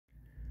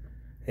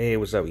Hey,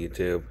 what's up,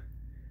 YouTube?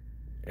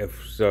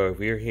 If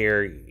you're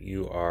here,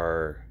 you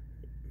are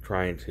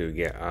trying to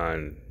get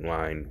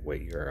online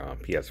with your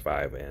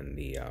ps5, and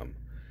the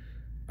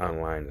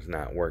online is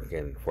not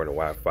working for the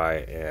Wi-Fi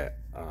at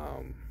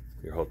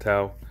your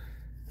hotel.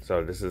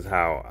 So this is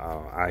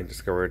how I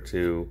discovered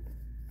to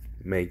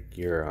make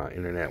your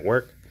internet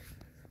work.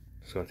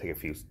 It's going to take a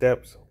few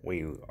steps. What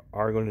you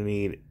are going to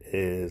need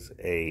is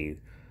a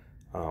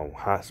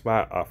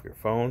hotspot off your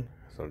phone.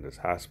 So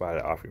just hotspot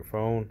it off your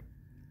phone.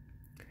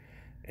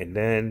 And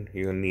then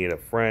you're going to need a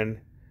friend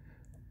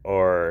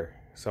or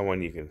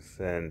someone you can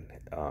send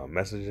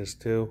messages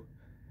to.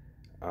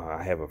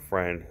 I have a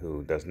friend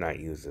who does not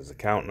use his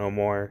account no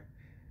more.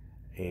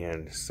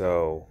 And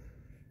so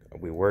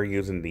we were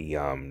using the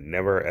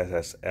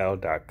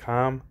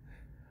neverssl.com,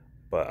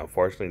 but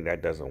unfortunately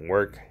that doesn't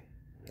work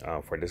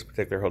for this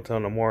particular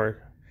hotel no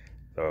more.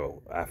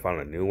 So I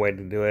found a new way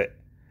to do it.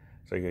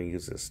 So you're going to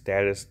use the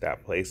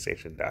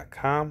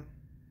status.playstation.com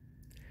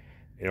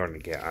in order to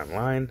get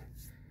online.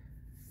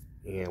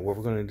 And what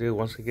we're going to do,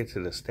 once we get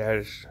to the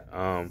status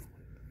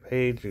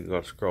page, you're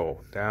going to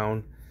scroll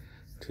down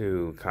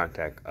to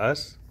contact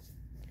us.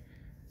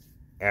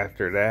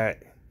 After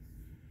that,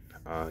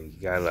 you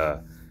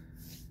gotta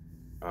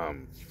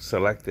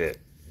select it,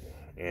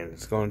 and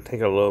it's going to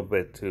take a little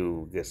bit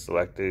to get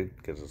selected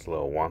because it's a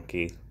little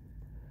wonky,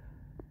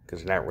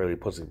 because you're not really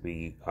supposed to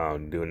be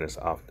doing this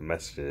off the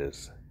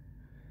messages,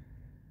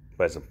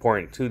 but it's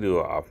important to do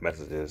it off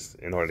messages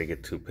in order to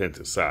get to pin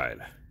to side.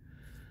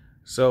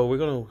 So we're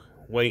going to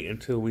wait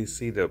until we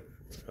see the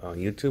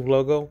YouTube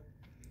logo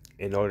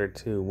in order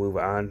to move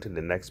on to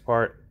the next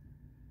part.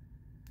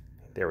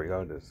 There we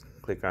go. Just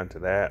click onto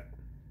that.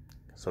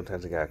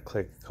 Sometimes you gotta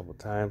click a couple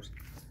times.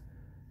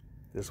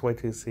 Just wait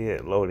till you see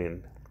it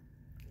loading.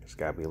 Just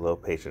gotta be a little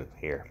patient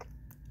here.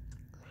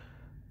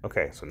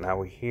 Okay, so now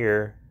we're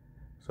here.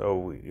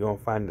 So you're gonna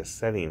find the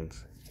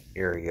settings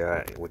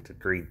area with the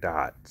three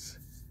dots.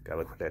 Gotta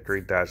look for that three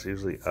dots,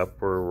 usually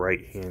upper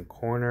right hand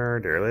corner.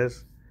 There it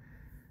is.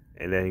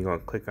 And then you're going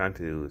to click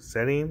onto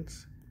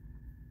settings.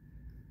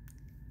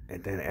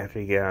 And then after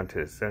you get onto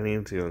the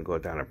settings, you're going to go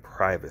down to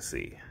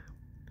privacy.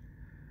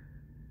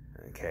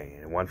 Okay,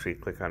 and once we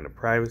click on the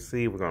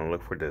privacy, we're going to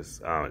look for this,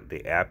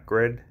 the app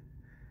grid.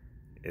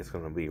 It's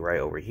going to be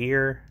right over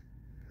here.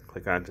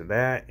 Click onto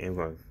that, and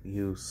we're going to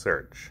use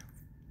search.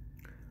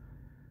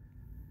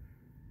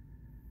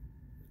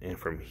 And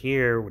from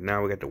here,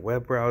 now we got the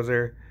web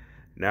browser.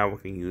 Now we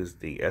can use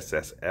the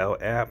SSL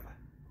app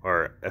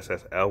or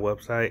SSL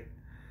website.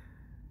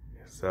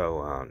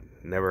 So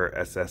never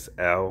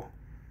SSL,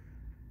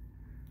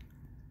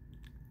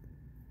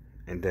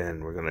 and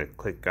then we're gonna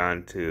click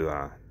on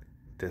to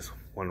this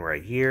one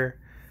right here.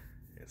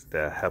 It's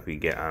to help you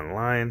get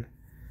online.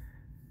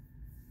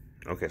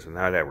 Okay, so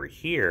now that we're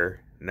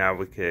here, now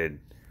we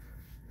could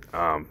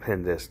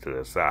pin this to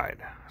the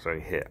side. So you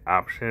hit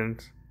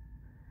options,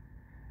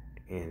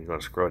 and you're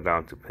gonna scroll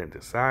down to pin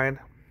to side.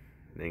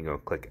 Then you're gonna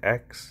click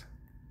X,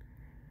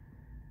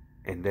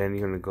 and then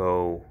you're gonna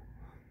go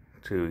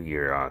to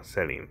your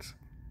settings,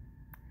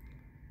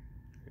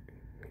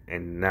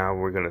 and now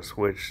we're going to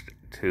switch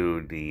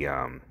to the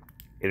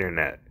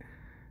internet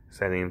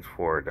settings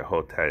for the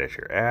hotel that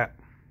you're at,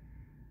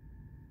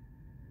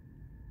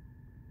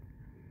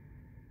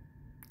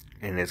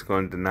 and it's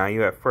going to deny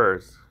you at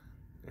first,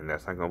 and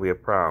that's not going to be a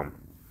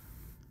problem.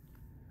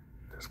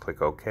 Just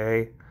click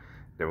OK.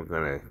 Then we're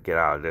going to get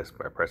out of this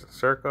by pressing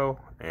circle,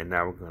 and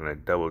now we're going to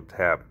double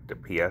tap the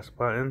PS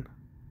button.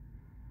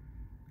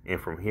 And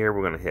from here,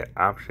 we're going to hit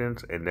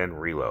options and then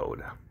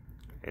reload.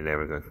 And then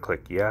we're going to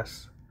click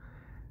yes.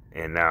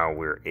 And now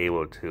we're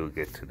able to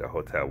get to the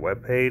hotel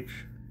webpage.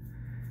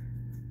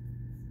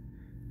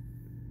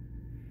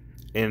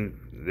 And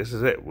this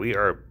is it. We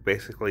are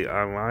basically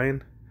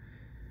online.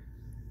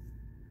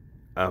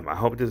 I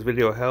hope this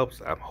video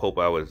helps. I hope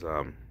I was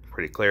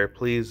pretty clear.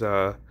 Please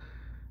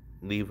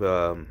leave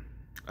a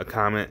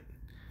comment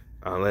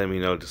letting me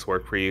know this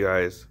worked for you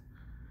guys.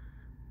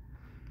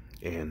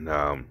 And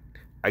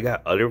I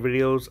got other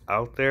videos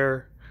out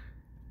there.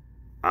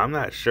 I'm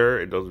not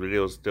sure if those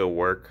videos still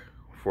work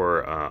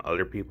for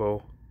other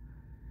people.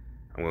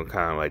 I'm gonna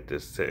kind of like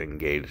this to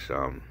engage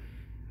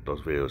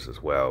those videos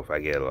as well. If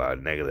I get a lot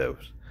of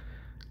negatives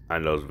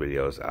on those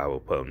videos, I will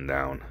put them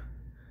down.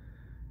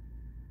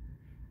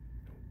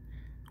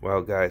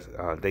 Well, guys,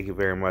 thank you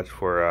very much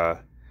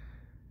for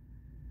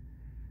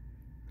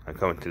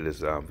coming to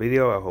this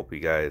video. I hope you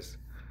guys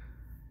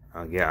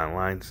get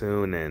online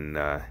soon, and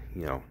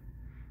you know,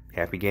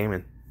 happy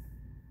gaming.